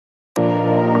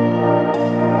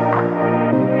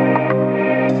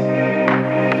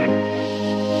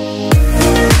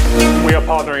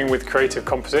partnering with Creative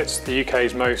Composites, the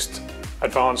UK's most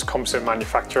advanced composite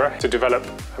manufacturer, to develop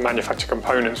and manufacture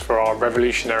components for our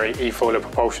revolutionary eFoiler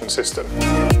propulsion system.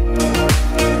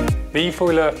 The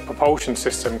eFoiler propulsion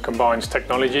system combines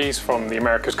technologies from the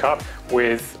America's Cup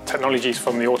with technologies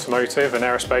from the automotive and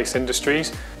aerospace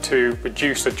industries to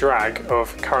reduce the drag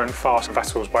of current fast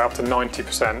vessels by up to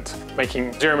 90%,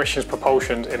 making zero emissions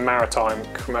propulsion in maritime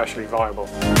commercially viable.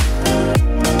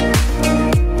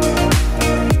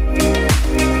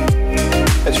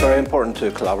 It's very important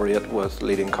to collaborate with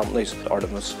leading companies.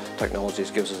 Artemis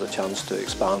Technologies gives us a chance to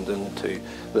expand into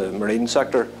the marine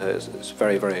sector. It's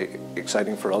very, very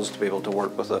exciting for us to be able to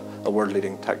work with a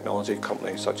world-leading technology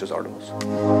company such as Artemis.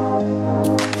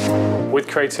 With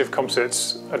Creative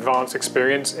Composites' advanced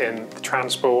experience in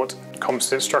transport,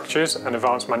 composite structures and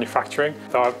advanced manufacturing,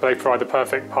 they provide the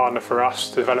perfect partner for us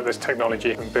to develop this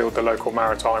technology and build the local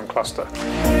maritime cluster.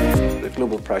 The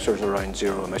global pressures around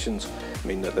zero emissions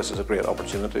mean that this is a great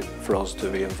opportunity for us to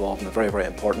be involved in a very, very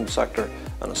important sector,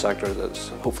 and a sector that's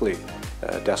hopefully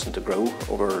destined to grow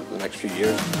over the next few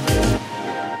years.